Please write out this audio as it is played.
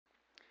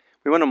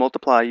We want to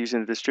multiply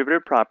using the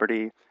distributive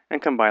property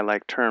and combine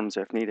like terms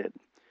if needed.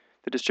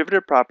 The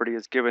distributive property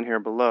is given here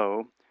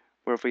below,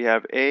 where if we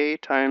have A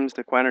times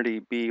the quantity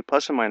B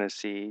plus or minus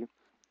C,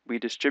 we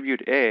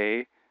distribute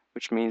A,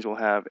 which means we'll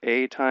have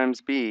A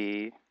times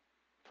B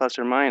plus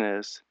or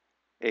minus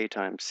A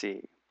times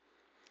C.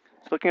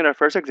 Looking at our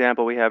first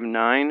example, we have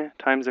 9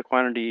 times the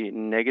quantity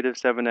negative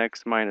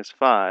 7x minus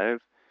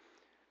 5.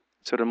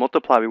 So to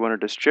multiply, we want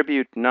to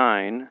distribute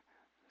 9.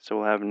 So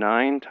we'll have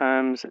 9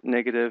 times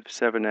negative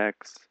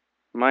 7x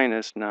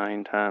minus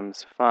 9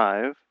 times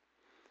 5.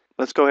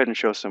 Let's go ahead and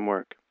show some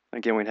work.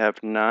 Again, we'd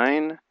have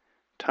 9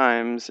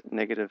 times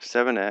negative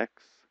 7x,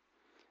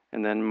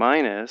 and then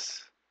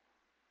minus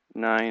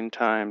 9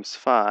 times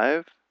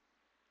 5.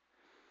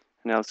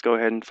 Now let's go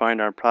ahead and find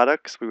our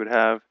products. We would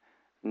have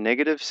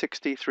negative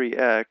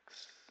 63x,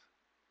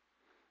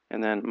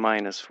 and then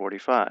minus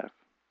 45.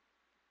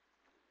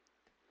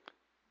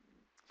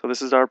 So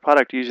this is our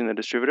product using the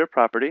distributive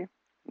property,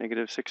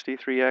 negative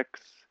 63x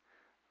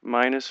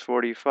minus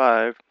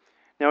 45.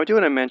 Now I do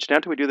want to mention,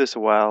 after we do this a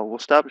while, we'll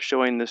stop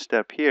showing this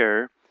step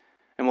here,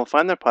 and we'll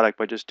find the product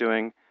by just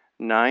doing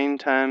 9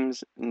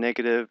 times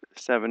negative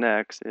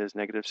 7x is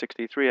negative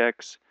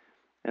 63x,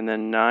 and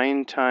then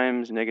 9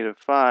 times negative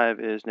 5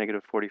 is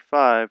negative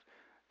 45,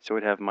 so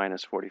we'd have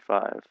minus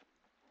 45.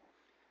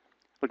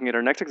 Looking at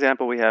our next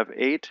example, we have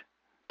 8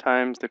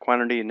 times the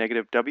quantity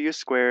negative w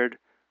squared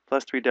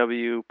plus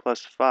 3w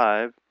plus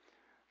 5.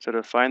 So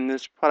to find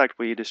this product,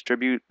 we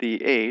distribute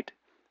the 8.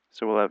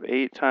 So we'll have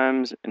 8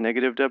 times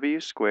negative w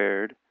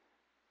squared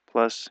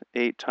plus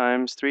 8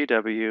 times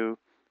 3w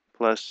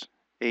plus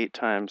 8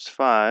 times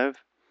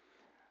 5.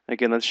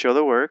 Again, let's show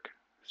the work.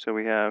 So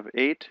we have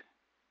 8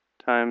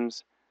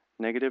 times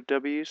negative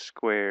w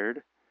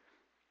squared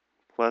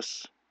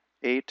plus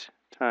 8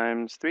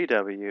 times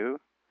 3w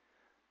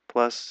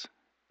plus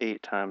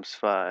 8 times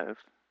 5.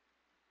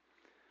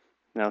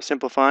 Now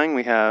simplifying,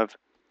 we have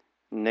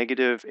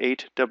negative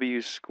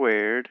 8w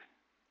squared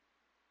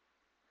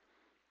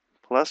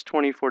plus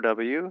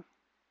 24w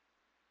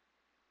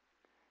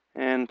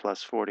and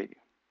plus 40.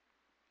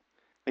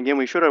 Again,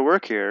 we showed our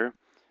work here,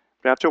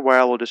 but after a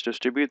while we'll just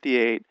distribute the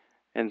 8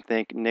 and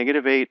think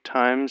negative 8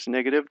 times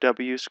negative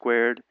w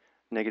squared,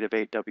 negative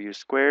 8w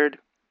squared.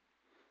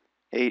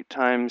 8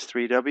 times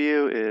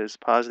 3w is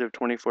positive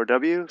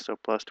 24w, so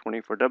plus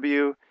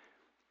 24w,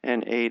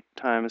 and 8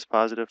 times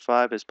positive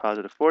 5 is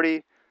positive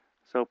 40,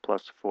 so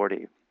plus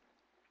 40.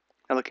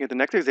 Now looking at the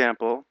next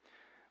example,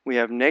 we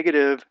have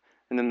negative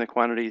and then the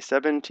quantity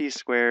 7t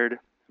squared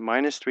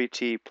minus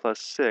 3t plus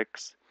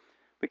 6.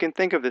 We can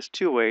think of this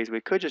two ways. We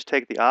could just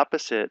take the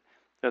opposite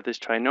of this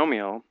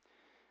trinomial,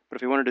 but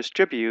if we want to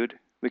distribute,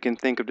 we can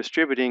think of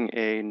distributing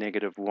a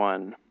negative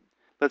 1.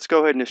 Let's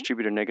go ahead and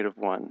distribute a negative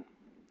 1.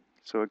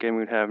 So again,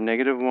 we'd have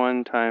negative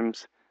 1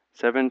 times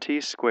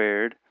 7t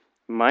squared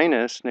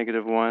minus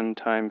negative 1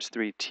 times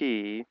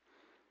 3t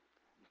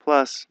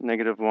plus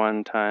negative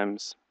 1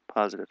 times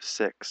positive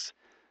 6.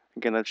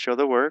 Again, let's show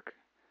the work.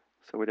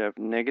 So we'd have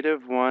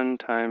negative 1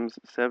 times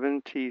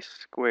 7t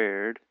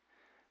squared.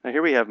 Now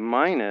here we have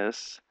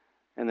minus,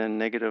 and then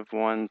negative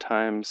 1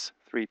 times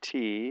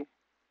 3t.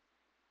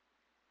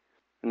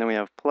 And then we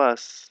have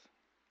plus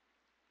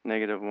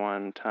negative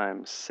 1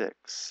 times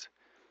 6.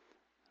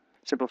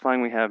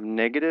 Simplifying, we have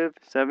negative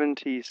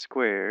 7t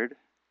squared.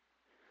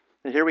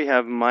 And here we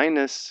have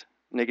minus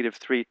negative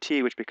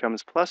 3t, which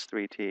becomes plus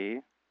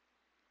 3t.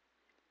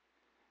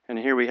 And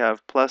here we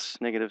have plus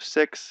negative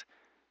 6,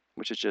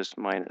 which is just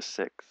minus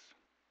 6.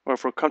 Or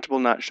if we're comfortable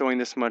not showing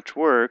this much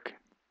work,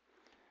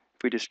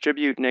 if we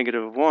distribute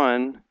negative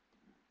 1,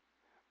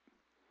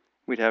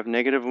 we'd have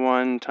negative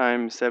 1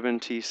 times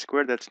 7t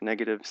squared. That's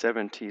negative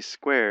 7t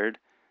squared.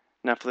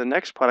 Now for the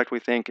next product, we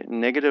think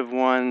negative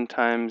 1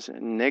 times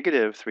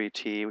negative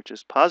 3t, which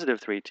is positive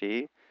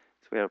 3t.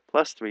 So we have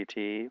plus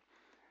 3t.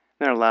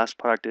 Then our last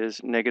product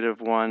is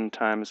negative 1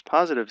 times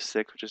positive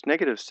 6, which is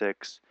negative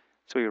 6.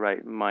 So we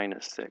write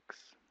minus 6.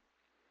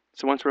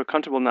 So once we're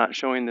comfortable not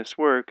showing this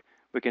work,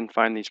 we can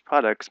find these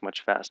products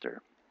much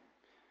faster.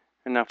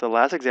 And now for the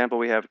last example,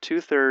 we have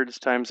 2/3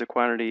 times the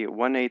quantity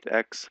 1/8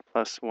 x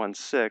plus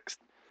 1/6.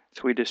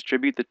 So we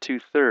distribute the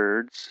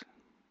 2/3.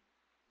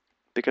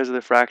 Because of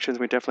the fractions,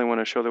 we definitely want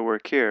to show the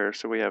work here.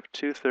 So we have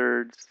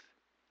 2/3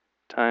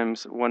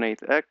 times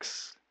 1/8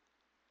 x,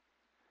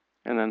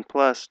 and then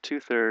plus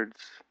 2/3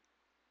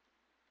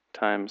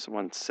 times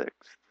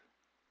 1/6.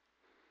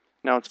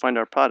 Now let's find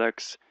our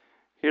products.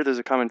 Here there's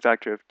a common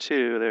factor of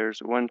 2.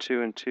 There's 1,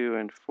 2, and 2,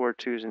 and 4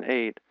 2's and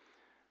 8.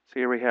 So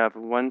here we have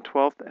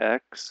 1/12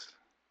 x.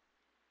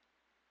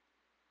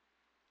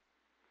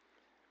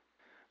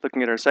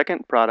 Looking at our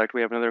second product,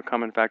 we have another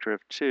common factor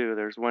of 2.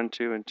 There's 1,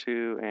 2, and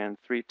 2, and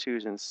 3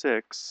 2's and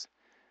 6.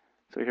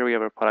 So here we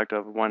have a product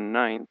of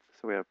 1/9,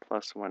 so we have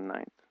plus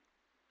 1/9.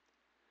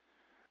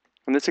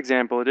 In this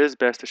example, it is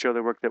best to show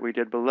the work that we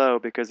did below,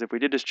 because if we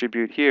did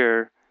distribute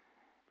here,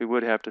 we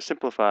would have to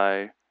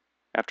simplify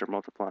after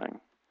multiplying.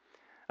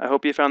 I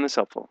hope you found this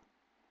helpful.